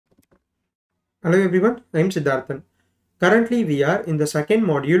Hello everyone, I am Siddharthan. Currently we are in the second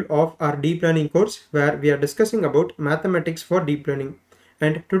module of our deep learning course where we are discussing about mathematics for deep learning.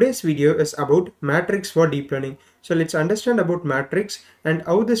 And today's video is about matrix for deep learning. So let's understand about matrix and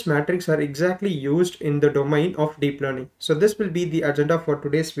how this matrix are exactly used in the domain of deep learning. So this will be the agenda for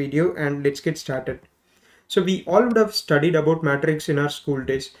today's video and let's get started. So we all would have studied about matrix in our school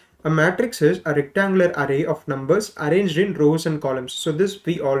days. A matrix is a rectangular array of numbers arranged in rows and columns. So this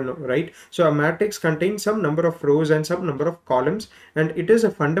we all know, right? So a matrix contains some number of rows and some number of columns, and it is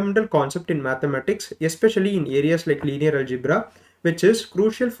a fundamental concept in mathematics, especially in areas like linear algebra, which is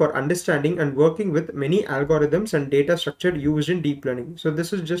crucial for understanding and working with many algorithms and data structure used in deep learning. So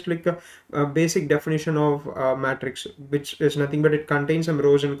this is just like a basic definition of matrix, which is nothing but it contains some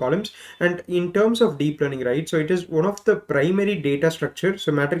rows and columns. And in terms of deep learning, right, so it is one of the primary data structure.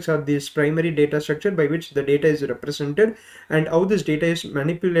 So matrix are this primary data structure by which the data is represented and how this data is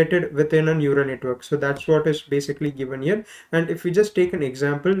manipulated within a neural network. So that's what is basically given here. And if we just take an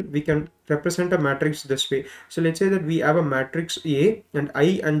example, we can represent a matrix this way. So let's say that we have a matrix A, and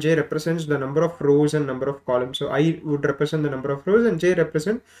I and J represents the number of rows and number of columns. So I would represent the number of rows and J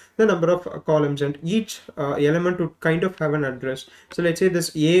represent the number of columns, and each element would kind of have an address. So let's say this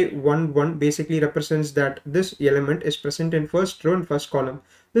A11 basically represents that this element is present in first row and first column.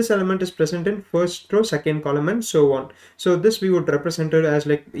 This element is present in first row, second column, and so on. So this we would represent it as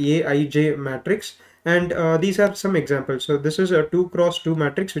like Aij matrix. And these are some examples. So this is a 2 cross 2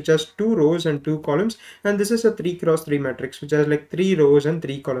 matrix which has 2 rows and 2 columns, and this is a 3 cross 3 matrix which has like 3 rows and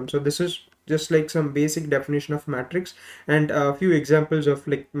 3 columns. So this is just like some basic definition of matrix and a few examples of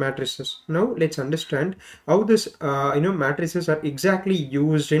like matrices. Now let's understand how this matrices are exactly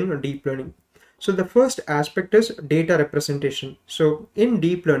used in deep learning. So the first aspect is data representation. So in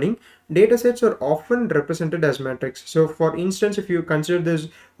deep learning, data sets are often represented as matrix. So for instance, if you consider this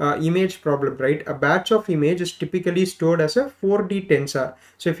image problem, right, a batch of image is typically stored as a 4D tensor.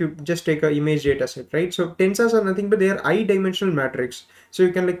 So if you just take an image data set, right, so tensors are nothing but they are I-dimensional matrix. So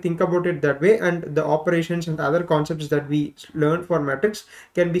you can like think about it that way, and the operations and other concepts that we learn for matrix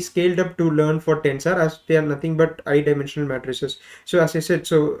can be scaled up to learn for tensor, as they are nothing but I-dimensional matrices. So as I said,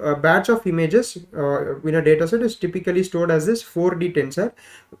 so a batch of images in a data set is typically stored as this 4D tensor,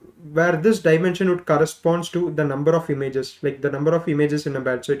 where this dimension would corresponds to the number of images, like the number of images in a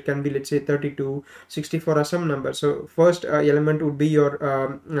batch. So it can be, let's say, 32, 64 or some number. So first element would be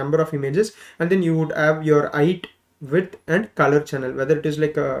your number of images, and then you would have your height, width and color channel, whether it is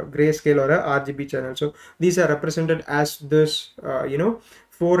like a grayscale or a RGB channel. So these are represented as this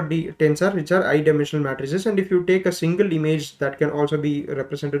 4D tensor, which are I-dimensional matrices. And if you take a single image, that can also be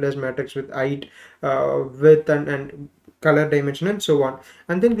represented as matrix with height, width and color dimension and so on.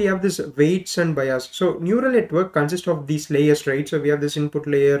 And then we have this weights and bias. So neural network consists of these layers, right? So we have this input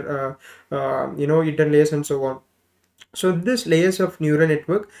layer, hidden layers and so on. So these layers of neural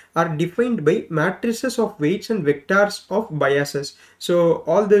network are defined by matrices of weights and vectors of biases. So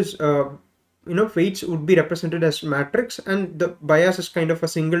all this weights would be represented as matrix, and the bias is kind of a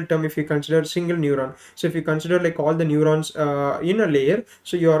single term if you consider single neuron. So if you consider like all the neurons in a layer,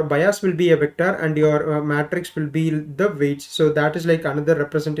 so your bias will be a vector and your matrix will be the weights. So that is like another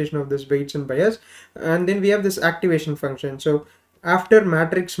representation of this weights and bias. And then we have this activation function. So after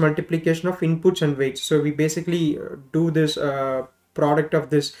matrix multiplication of inputs and weights, so we basically do this product of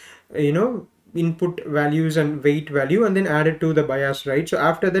this input values and weight value and then add it to the bias, right? So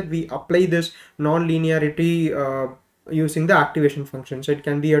after that we apply this non-linearity using the activation function. So it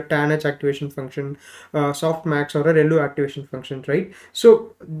can be a tanh activation function, softmax or a relu activation function, right?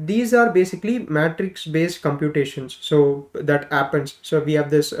 So these are basically matrix based computations. So that happens. So we have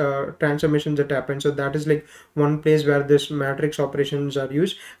this transformations that happen. So that is like one place where this matrix operations are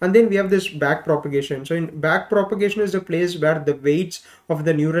used. And then we have this back propagation. So in back propagation is the place where the weights of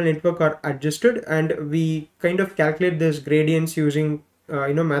the neural network are adjusted, and we kind of calculate this gradients using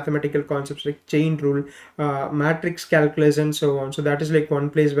mathematical concepts like chain rule, matrix calculus and so on. So that is like one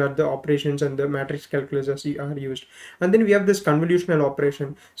place where the operations and the matrix calculus are used. And then we have this convolutional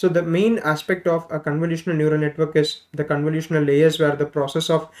operation. So the main aspect of a convolutional neural network is the convolutional layers, where the process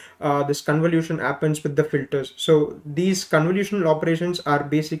of this convolution happens with the filters. So these convolutional operations are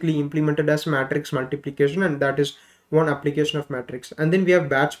basically implemented as matrix multiplication, and that is one application of matrix. And then we have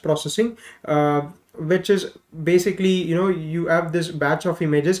batch processing, which is basically, you have this batch of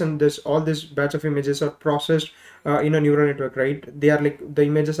images, and all this batch of images are processed in a neural network, right? They are like the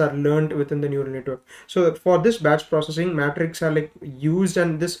images are learned within the neural network. So for this batch processing, matrix are like used,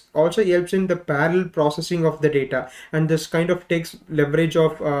 and this also helps in the parallel processing of the data. And this kind of takes leverage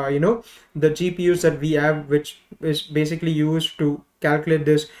of the GPUs that we have, which is basically used to calculate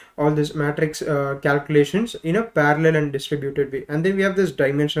this all this matrix calculations in a parallel and distributed way. And then we have this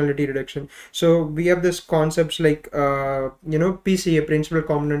dimensionality reduction. So we have this concepts like PCA, principal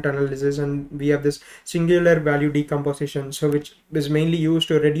component analysis, and we have this singular value decomposition, so which is mainly used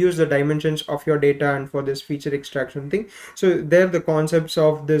to reduce the dimensions of your data and for this feature extraction thing. So there the concepts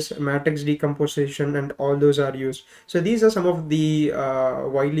of this matrix decomposition and all those are used. So these are some of the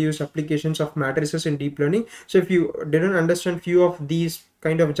widely used applications of matrices in deep learning. So if you didn't understand few of these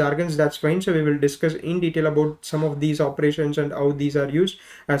kind of jargons, that's fine. So we will discuss in detail about some of these operations and how these are used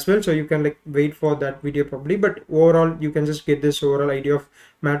as well. So you can like wait for that video probably, but overall you can just get this overall idea of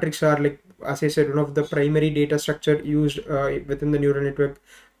matrix are like, as I said, one of the primary data structure used within the neural network.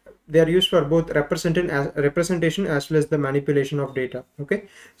 They are used for both representation as well as the manipulation of data. Okay,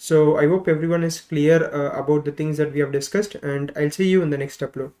 so I hope everyone is clear about the things that we have discussed, and I'll see you in the next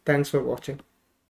upload. Thanks for watching.